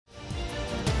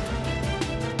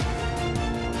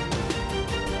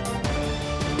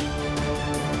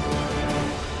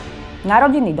Na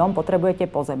rodinný dom potrebujete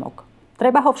pozemok.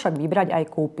 Treba ho však vybrať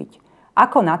aj kúpiť.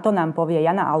 Ako na to nám povie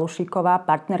Janá Alušíková,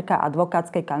 partnerka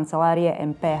advokátskej kancelárie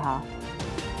MPH.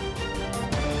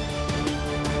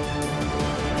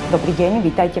 Dobrý deň,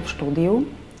 vítajte v štúdiu.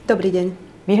 Dobrý deň.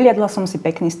 Vyhliadla som si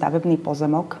pekný stavebný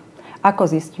pozemok. Ako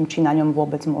zistím, či na ňom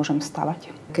vôbec môžem stavať?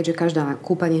 Keďže každá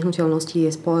kúpa nehnuteľností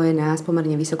je spojená s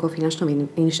pomerne vysokou finančnou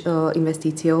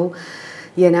investíciou,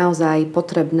 je naozaj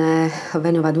potrebné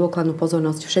venovať dôkladnú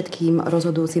pozornosť všetkým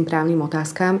rozhodujúcim právnym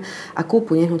otázkam a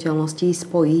kúpu nehnuteľností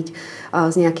spojiť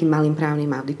s nejakým malým právnym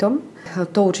auditom.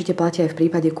 To určite platí aj v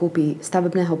prípade kúpy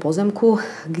stavebného pozemku,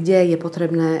 kde je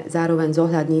potrebné zároveň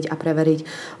zohľadniť a preveriť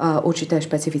určité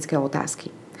špecifické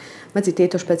otázky. Medzi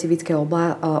tieto špecifické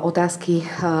otázky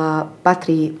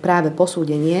patrí práve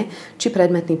posúdenie, či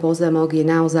predmetný pozemok je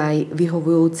naozaj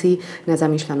vyhovujúci na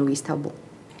zamýšľanú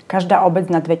výstavbu. Každá obec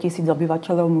na 2000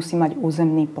 obyvateľov musí mať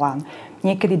územný plán.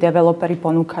 Niekedy developeri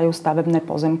ponúkajú stavebné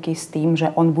pozemky s tým, že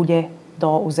on bude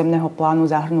do územného plánu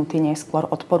zahrnutý neskôr.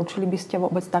 Odporúčili by ste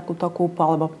vôbec takúto kúpu,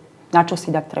 alebo na čo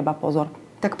si dať treba pozor?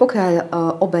 Tak pokiaľ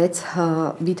obec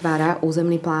vytvára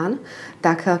územný plán,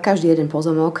 tak každý jeden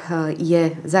pozemok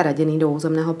je zaradený do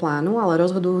územného plánu, ale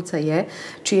rozhodujúce je,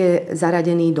 či je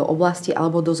zaradený do oblasti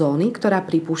alebo do zóny, ktorá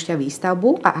pripúšťa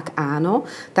výstavbu a ak áno,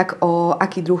 tak o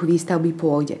aký druh výstavby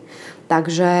pôjde.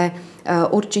 Takže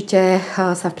určite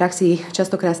sa v praxi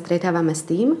častokrát stretávame s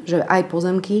tým, že aj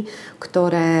pozemky,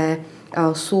 ktoré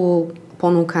sú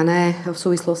ponúkané v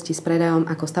súvislosti s predajom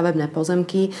ako stavebné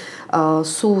pozemky,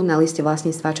 sú na liste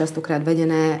vlastníctva častokrát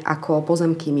vedené ako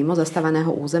pozemky mimo zastávaného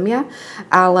územia,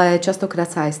 ale častokrát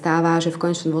sa aj stáva, že v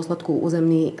konečnom dôsledku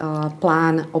územný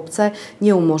plán obce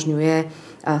neumožňuje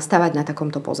stavať na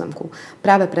takomto pozemku.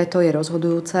 Práve preto je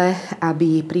rozhodujúce,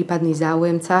 aby prípadný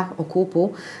záujemca o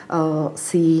kúpu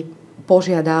si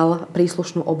požiadal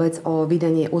príslušnú obec o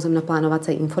vydanie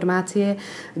územnoplánovacej informácie,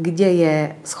 kde je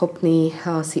schopný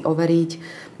si overiť,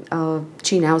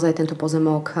 či naozaj tento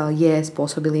pozemok je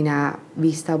spôsobilý na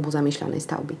výstavbu zamýšľanej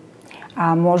stavby.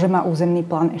 A môže ma územný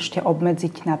plán ešte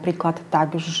obmedziť napríklad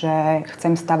tak, že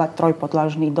chcem stavať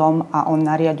trojpodlažný dom a on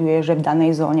nariaďuje, že v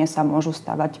danej zóne sa môžu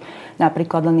stavať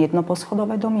napríklad len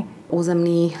jednoposchodové domy?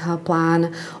 Územný plán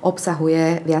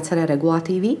obsahuje viaceré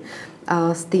regulatívy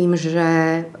s tým, že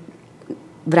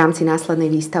v rámci následnej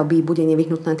výstavby bude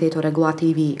nevyhnutné tieto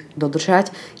regulatívy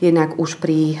dodržať, jednak už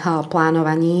pri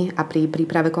plánovaní a pri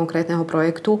príprave konkrétneho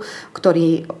projektu,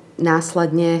 ktorý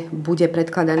následne bude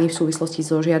predkladaný v súvislosti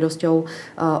so žiadosťou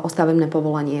o stavebné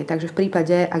povolenie. Takže v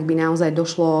prípade, ak by naozaj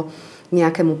došlo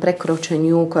nejakému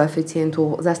prekročeniu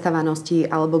koeficientu zastávanosti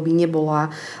alebo by nebola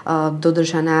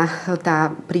dodržaná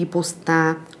tá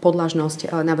prípustná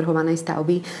podľažnosť navrhovanej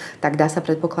stavby, tak dá sa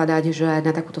predpokladať, že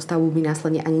na takúto stavbu by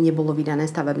následne ani nebolo vydané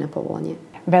stavebné povolenie.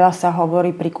 Veľa sa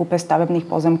hovorí pri kúpe stavebných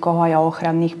pozemkov aj o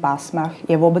ochranných pásmach.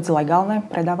 Je vôbec legálne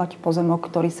predávať pozemok,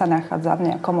 ktorý sa nachádza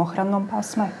v nejakom ochrannom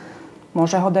pásme?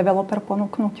 Môže ho developer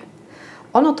ponúknuť?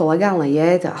 Ono to legálne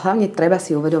je, hlavne treba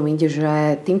si uvedomiť, že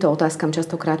týmto otázkam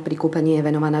častokrát pri kúpení je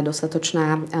venovaná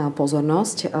dostatočná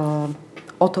pozornosť.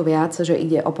 O to viac, že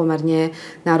ide o pomerne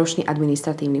náročný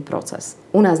administratívny proces.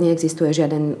 U nás neexistuje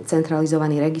žiaden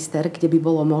centralizovaný register, kde by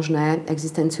bolo možné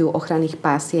existenciu ochranných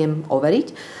pásiem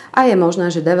overiť a je možné,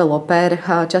 že developer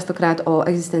častokrát o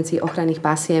existencii ochranných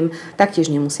pásiem taktiež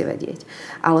nemusí vedieť.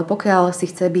 Ale pokiaľ si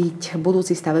chce byť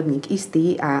budúci stavebník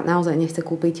istý a naozaj nechce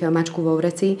kúpiť mačku vo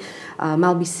vreci,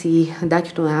 mal by si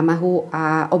dať tú námahu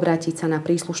a obrátiť sa na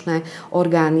príslušné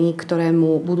orgány, ktoré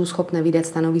mu budú schopné vydať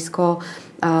stanovisko,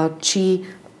 či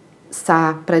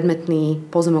sa predmetný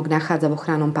pozemok nachádza v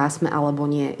ochrannom pásme alebo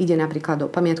nie. Ide napríklad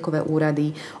o pamiatkové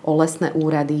úrady, o lesné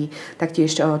úrady,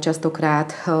 taktiež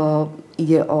častokrát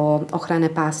ide o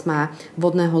ochranné pásma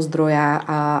vodného zdroja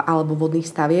alebo vodných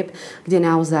stavieb, kde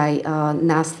naozaj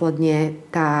následne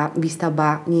tá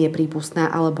výstavba nie je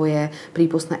prípustná alebo je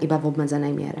prípustná iba v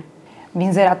obmedzenej miere. V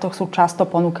inzerátoch sú často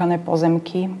ponúkané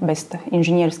pozemky bez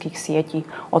inžinierských sietí.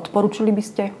 Odporúčili by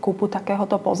ste kúpu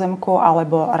takéhoto pozemku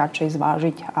alebo radšej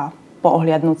zvážiť a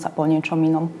pohliadnúť sa po niečom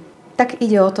inom? Tak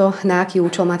ide o to, na aký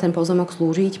účel má ten pozemok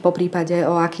slúžiť, poprípade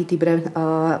o aký typ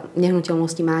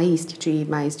nehnuteľnosti má ísť. Či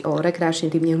má ísť o rekreačný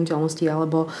typ nehnuteľnosti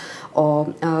alebo o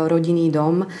rodinný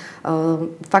dom.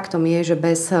 Faktom je, že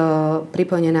bez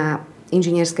pripojenia na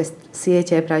inžinierské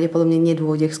siete pravdepodobne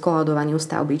nedôjde k skladovaniu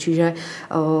stavby. Čiže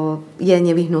je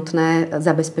nevyhnutné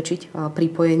zabezpečiť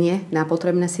pripojenie na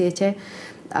potrebné siete.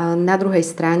 Na druhej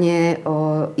strane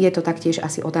je to taktiež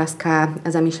asi otázka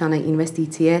zamýšľanej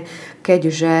investície,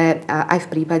 keďže aj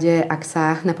v prípade, ak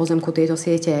sa na pozemku tieto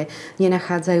siete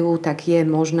nenachádzajú, tak je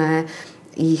možné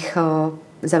ich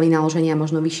za vynaloženia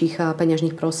možno vyšších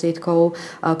peňažných prostriedkov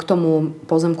k tomu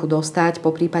pozemku dostať, po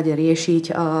prípade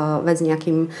riešiť vec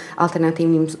nejakým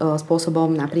alternatívnym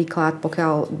spôsobom, napríklad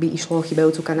pokiaľ by išlo o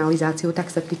chybajúcu kanalizáciu,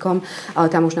 tak septikom, ale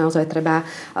tam už naozaj treba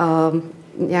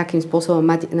nejakým spôsobom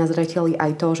mať na zreteli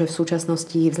aj to, že v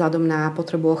súčasnosti vzhľadom na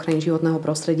potrebu ochrany životného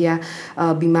prostredia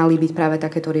by mali byť práve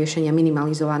takéto riešenia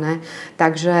minimalizované.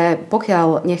 Takže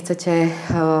pokiaľ nechcete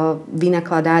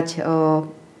vynakladať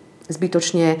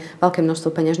zbytočne veľké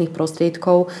množstvo peňažných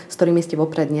prostriedkov, s ktorými ste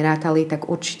vopred nerátali,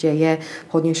 tak určite je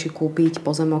vhodnejšie kúpiť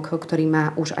pozemok, ktorý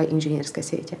má už aj inžinierské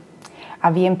siete.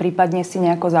 A viem prípadne si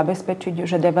nejako zabezpečiť,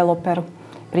 že developer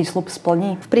prísľub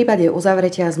splní? V prípade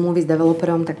uzavretia zmluvy s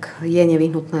developerom tak je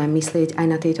nevyhnutné myslieť aj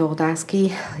na tieto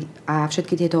otázky a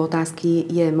všetky tieto otázky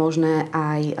je možné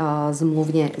aj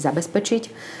zmluvne zabezpečiť.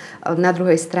 Na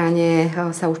druhej strane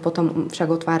sa už potom však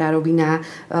otvára rovina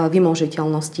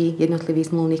vymožiteľnosti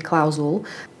jednotlivých zmluvných klauzul.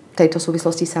 V tejto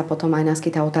súvislosti sa potom aj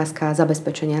naskytá otázka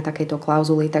zabezpečenia takejto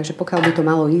klauzuly. Takže pokiaľ by to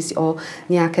malo ísť o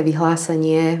nejaké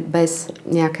vyhlásenie bez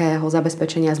nejakého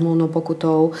zabezpečenia zmluvnou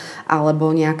pokutou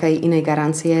alebo nejakej inej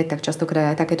garancie, tak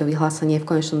častokrát aj takéto vyhlásenie v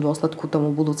konečnom dôsledku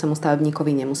tomu budúcemu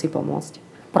stavebníkovi nemusí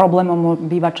pomôcť. Problémom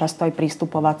býva často aj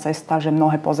prístupová cesta, že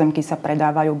mnohé pozemky sa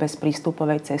predávajú bez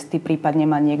prístupovej cesty, prípadne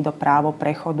má niekto právo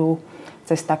prechodu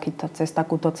cez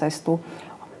takúto cestu.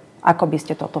 Ako by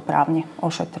ste toto právne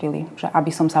ošetrili, že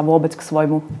aby som sa vôbec k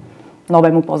svojmu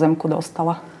novému pozemku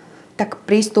dostala? Tak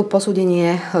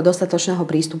posúdenie dostatočného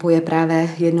prístupu je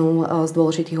práve jednou z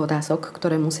dôležitých otázok,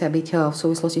 ktoré musia byť v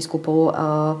súvislosti s kúpou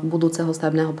budúceho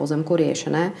stavebného pozemku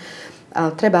riešené.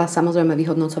 Treba samozrejme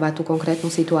vyhodnocovať tú konkrétnu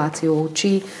situáciu,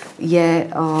 či je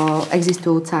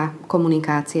existujúca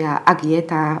komunikácia. Ak je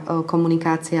tá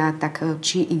komunikácia, tak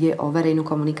či ide o verejnú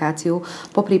komunikáciu,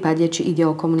 poprípade či ide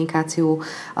o komunikáciu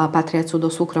patriacu do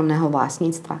súkromného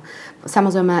vlastníctva.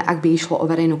 Samozrejme, ak by išlo o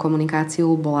verejnú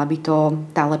komunikáciu, bola by to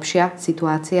tá lepšia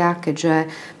situácia,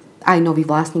 keďže aj nový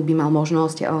vlastník by mal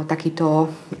možnosť takýto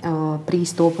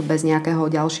prístup bez nejakého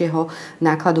ďalšieho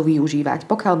nákladu využívať.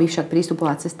 Pokiaľ by však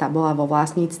prístupová cesta bola vo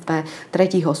vlastníctve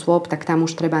tretích osôb, tak tam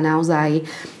už treba naozaj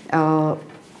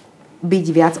byť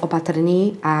viac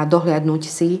opatrný a dohliadnúť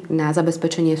si na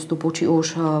zabezpečenie vstupu, či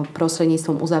už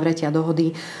prostredníctvom uzavretia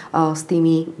dohody s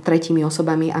tými tretími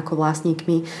osobami ako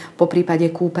vlastníkmi, po prípade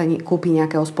kúpy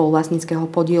nejakého spoluvlastníckeho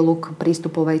podielu k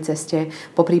prístupovej ceste,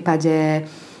 po prípade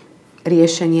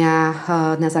riešenia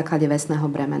na základe vecného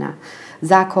bremena.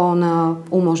 Zákon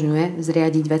umožňuje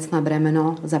zriadiť vecné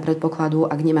bremeno za predpokladu,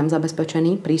 ak nemám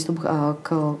zabezpečený prístup k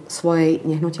svojej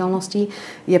nehnuteľnosti.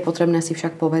 Je potrebné si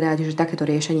však povedať, že takéto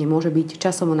riešenie môže byť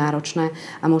časovo náročné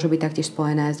a môže byť taktiež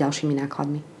spojené s ďalšími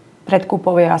nákladmi. Pred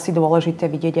kúpou je asi dôležité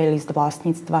vidieť aj list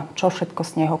vlastníctva. Čo všetko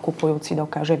z neho kupujúci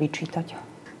dokáže vyčítať?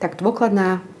 Tak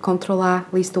dôkladná kontrola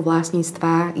listu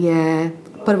vlastníctva je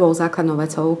prvou základnou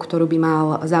vecou, ktorú by mal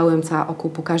záujemca o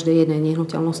kúpu každej jednej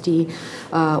nehnuteľnosti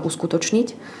uskutočniť.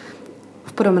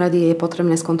 V prvom rade je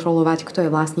potrebné skontrolovať, kto je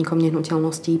vlastníkom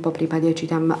nehnuteľnosti, po prípade, či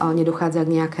tam nedochádza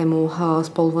k nejakému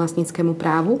spoluvlastníckemu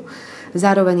právu.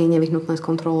 Zároveň je nevyhnutné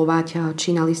skontrolovať,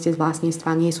 či na liste z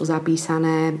vlastníctva nie sú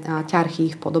zapísané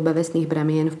ťarchy v podobe vecných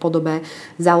bremien, v podobe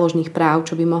záložných práv,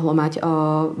 čo by mohlo mať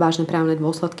vážne právne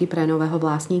dôsledky pre nového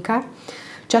vlastníka.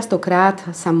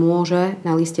 Častokrát sa môže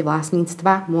na liste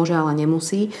vlastníctva, môže, ale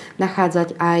nemusí,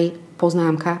 nachádzať aj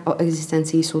poznámka o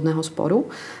existencii súdneho sporu.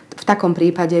 V takom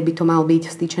prípade by to mal byť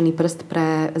vstýčený prst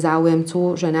pre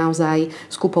záujemcu, že naozaj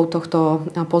s kúpou tohto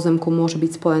pozemku môže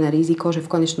byť spojené riziko, že v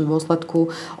konečnom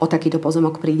dôsledku o takýto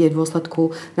pozemok príde v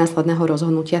dôsledku následného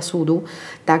rozhodnutia súdu.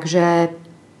 Takže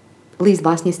list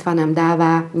vlastníctva nám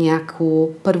dáva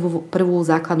nejakú prvú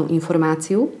základnú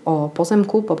informáciu o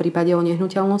pozemku, po prípade o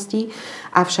nehnuteľnosti,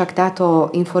 avšak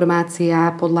táto informácia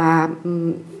podľa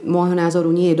môjho názoru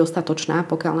nie je dostatočná,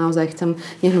 pokiaľ naozaj chcem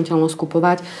nehnuteľnosť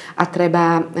kupovať a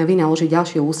treba vynaložiť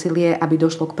ďalšie úsilie, aby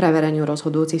došlo k prevereniu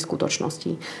rozhodujúcich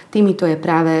skutočností. Týmito je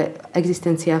práve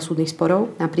existencia súdnych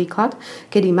sporov napríklad,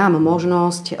 kedy mám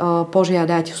možnosť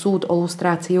požiadať súd o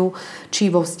lustráciu,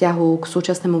 či vo vzťahu k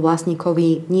súčasnému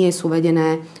vlastníkovi nie sú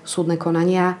vedené súdne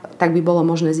konania, tak by bolo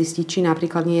možné zistiť, či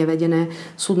napríklad nie je vedené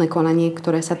súdne konanie,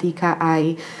 ktoré sa týka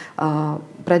aj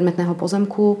predmetného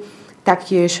pozemku.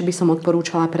 Taktiež by som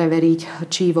odporúčala preveriť,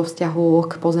 či vo vzťahu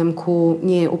k pozemku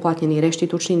nie je uplatnený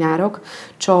reštitučný nárok,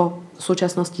 čo v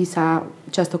súčasnosti sa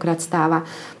častokrát stáva.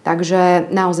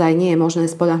 Takže naozaj nie je možné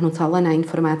spoľahnúť sa len na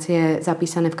informácie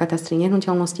zapísané v katastri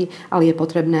nehnuteľnosti, ale je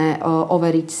potrebné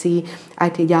overiť si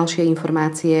aj tie ďalšie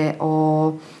informácie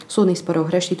o súdnych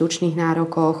sporoch, reštitučných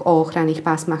nárokoch, o ochranných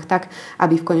pásmach, tak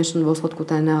aby v konečnom dôsledku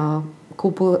ten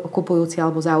kupujúci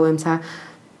alebo záujemca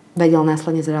vedel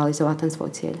následne zrealizovať ten svoj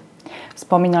cieľ.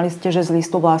 Spomínali ste, že z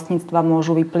listu vlastníctva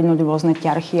môžu vyplynúť rôzne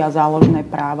ťarchy a záložné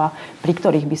práva, pri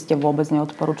ktorých by ste vôbec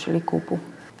neodporúčili kúpu.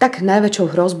 Tak najväčšou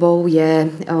hrozbou je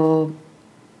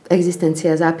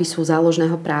existencia zápisu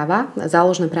záložného práva.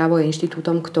 Záložné právo je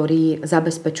inštitútom, ktorý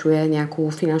zabezpečuje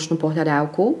nejakú finančnú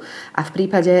pohľadávku a v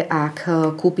prípade, ak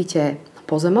kúpite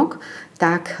pozemok,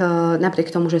 tak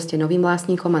napriek tomu, že ste novým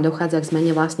vlastníkom a dochádza k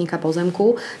zmene vlastníka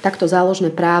pozemku, tak to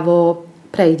záložné právo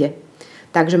prejde.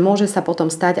 Takže môže sa potom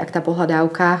stať, ak tá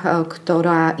pohľadávka,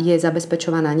 ktorá je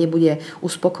zabezpečovaná, nebude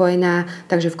uspokojená,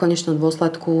 takže v konečnom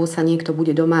dôsledku sa niekto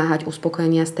bude domáhať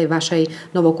uspokojenia z tej vašej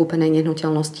novokúpenej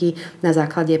nehnuteľnosti na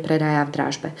základe predaja v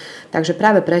dražbe. Takže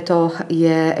práve preto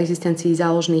je existencii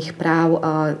záložných práv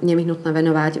nevyhnutné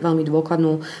venovať veľmi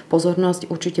dôkladnú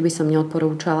pozornosť. Určite by som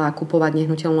neodporúčala kupovať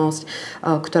nehnuteľnosť,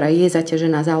 ktorá je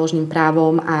zaťažená záložným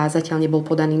právom a zatiaľ nebol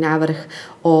podaný návrh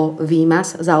o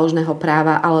výmaz záložného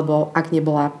práva, alebo ak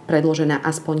bola predložená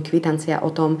aspoň kvitancia o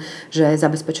tom, že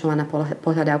zabezpečovaná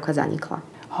pohľadávka zanikla.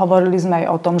 Hovorili sme aj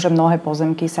o tom, že mnohé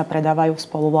pozemky sa predávajú v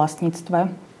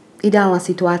spoluvlastníctve. Ideálna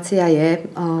situácia je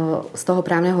z toho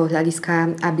právneho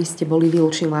hľadiska, aby ste boli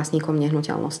výlučným vlastníkom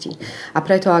nehnuteľnosti. A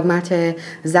preto, ak máte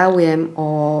záujem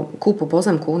o kúpu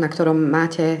pozemku, na ktorom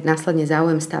máte následne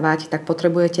záujem stavať, tak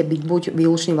potrebujete byť buď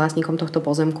výlučným vlastníkom tohto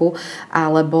pozemku,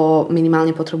 alebo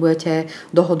minimálne potrebujete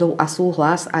dohodu a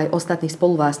súhlas aj ostatných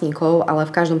spoluvlastníkov, ale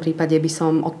v každom prípade by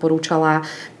som odporúčala,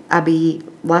 aby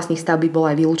vlastník stavby bol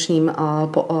aj výlučným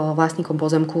vlastníkom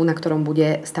pozemku, na ktorom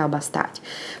bude stavba stáť.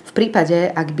 V prípade,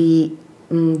 ak by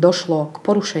došlo k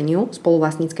porušeniu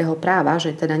spoluvlastníckeho práva,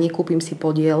 že teda nekúpim si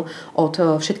podiel od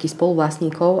všetkých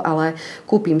spoluvlastníkov, ale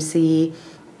kúpim si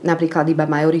napríklad iba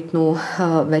majoritnú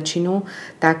väčšinu,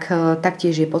 tak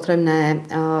taktiež je potrebné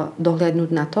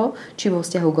dohliadnúť na to, či vo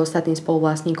vzťahu k ostatným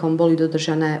spoluvlastníkom boli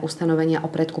dodržané ustanovenia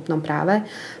o predkupnom práve,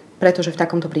 pretože v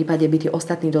takomto prípade by tí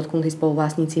ostatní dotknutí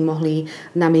spoluvlastníci mohli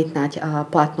namietnať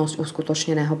platnosť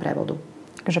uskutočneného prevodu.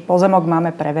 Takže pozemok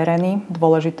máme preverený,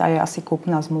 dôležitá je asi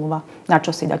kúpna zmluva. Na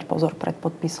čo si dať pozor pred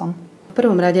podpisom? V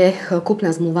prvom rade kúpna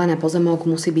zmluva na pozemok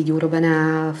musí byť urobená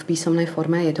v písomnej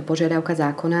forme. Je to požiadavka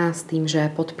zákona s tým,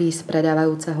 že podpis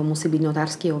predávajúceho musí byť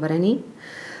notársky overený.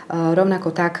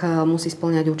 Rovnako tak musí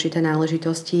spĺňať určité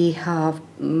náležitosti,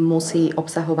 musí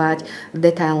obsahovať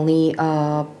detailný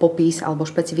popis alebo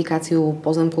špecifikáciu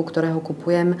pozemku, ktorého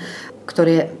kupujem,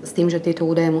 ktoré s tým, že tieto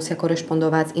údaje musia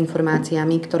korešpondovať s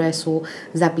informáciami, ktoré sú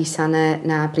zapísané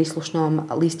na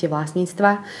príslušnom liste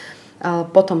vlastníctva.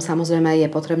 Potom samozrejme je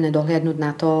potrebné dohliadnúť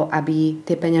na to, aby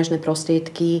tie peňažné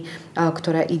prostriedky,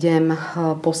 ktoré idem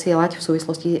posielať v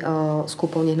súvislosti s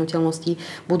kúpou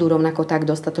nehnuteľností, budú rovnako tak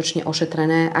dostatočne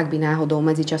ošetrené, ak by náhodou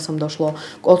medzičasom došlo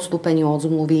k odstúpeniu od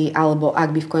zmluvy alebo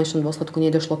ak by v konečnom dôsledku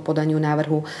nedošlo k podaniu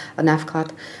návrhu na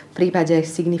vklad. V prípade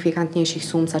signifikantnejších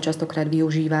súm sa častokrát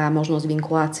využíva možnosť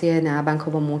vinkulácie na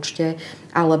bankovom účte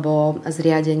alebo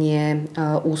zriadenie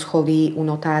úschovy u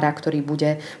notára, ktorý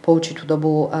bude po určitú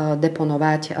dobu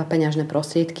deponovať peňažné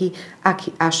prostriedky,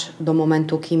 až do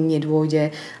momentu, kým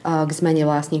nedôjde k zmene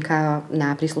vlastníka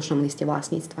na príslušnom liste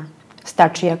vlastníctva.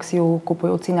 Stačí, ak si ju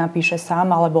kupujúci napíše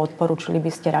sám, alebo odporúčili by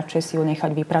ste radšej si ju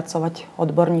nechať vypracovať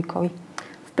odborníkovi?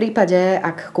 V prípade,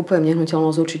 ak kupujem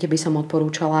nehnuteľnosť, určite by som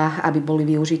odporúčala, aby boli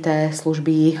využité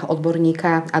služby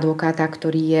odborníka, advokáta,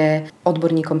 ktorý je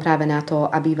odborníkom práve na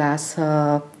to, aby vás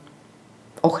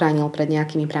ochránil pred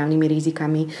nejakými právnymi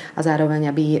rizikami a zároveň,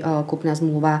 aby kúpna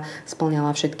zmluva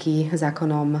spĺňala všetky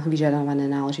zákonom vyžadované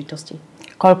náležitosti.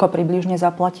 Koľko približne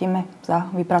zaplatíme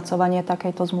za vypracovanie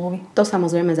takejto zmluvy? To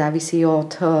samozrejme závisí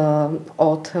od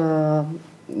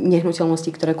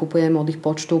nehnuteľnosti, ktoré kupujem, od ich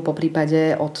počtu, po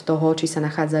prípade od toho, či sa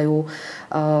nachádzajú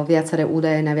viaceré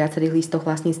údaje na viacerých listoch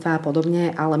vlastníctva a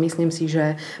podobne, ale myslím si,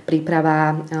 že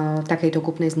príprava takejto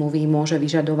kúpnej zmluvy môže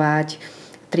vyžadovať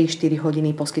 3-4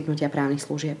 hodiny poskytnutia právnych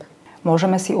služieb.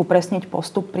 Môžeme si upresniť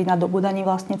postup pri nadobúdaní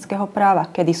vlastníckeho práva,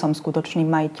 kedy som skutočným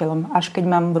majiteľom, až keď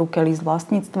mám v ruke list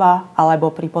vlastníctva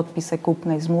alebo pri podpise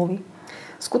kúpnej zmluvy?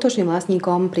 Skutočným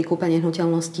vlastníkom pri kúpe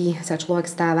nehnuteľnosti sa človek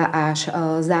stáva až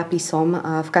zápisom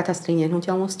v katastri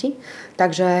nehnuteľnosti.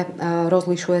 Takže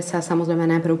rozlišuje sa samozrejme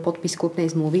najprv podpis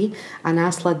kúpnej zmluvy a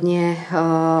následne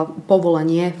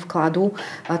povolenie vkladu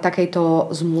takejto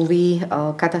zmluvy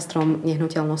katastrom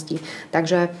nehnuteľnosti.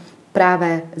 Takže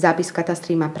práve zápis v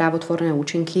katastri má právotvorné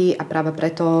účinky a práve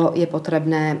preto je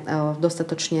potrebné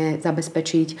dostatočne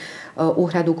zabezpečiť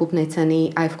úhradu kúpnej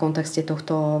ceny aj v kontexte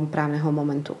tohto právneho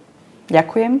momentu.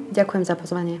 Ďakujem. Ďakujem za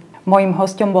pozvanie. Mojím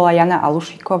hosťom bola Janá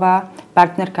Alušíková,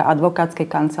 partnerka advokátskej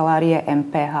kancelárie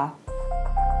MPH.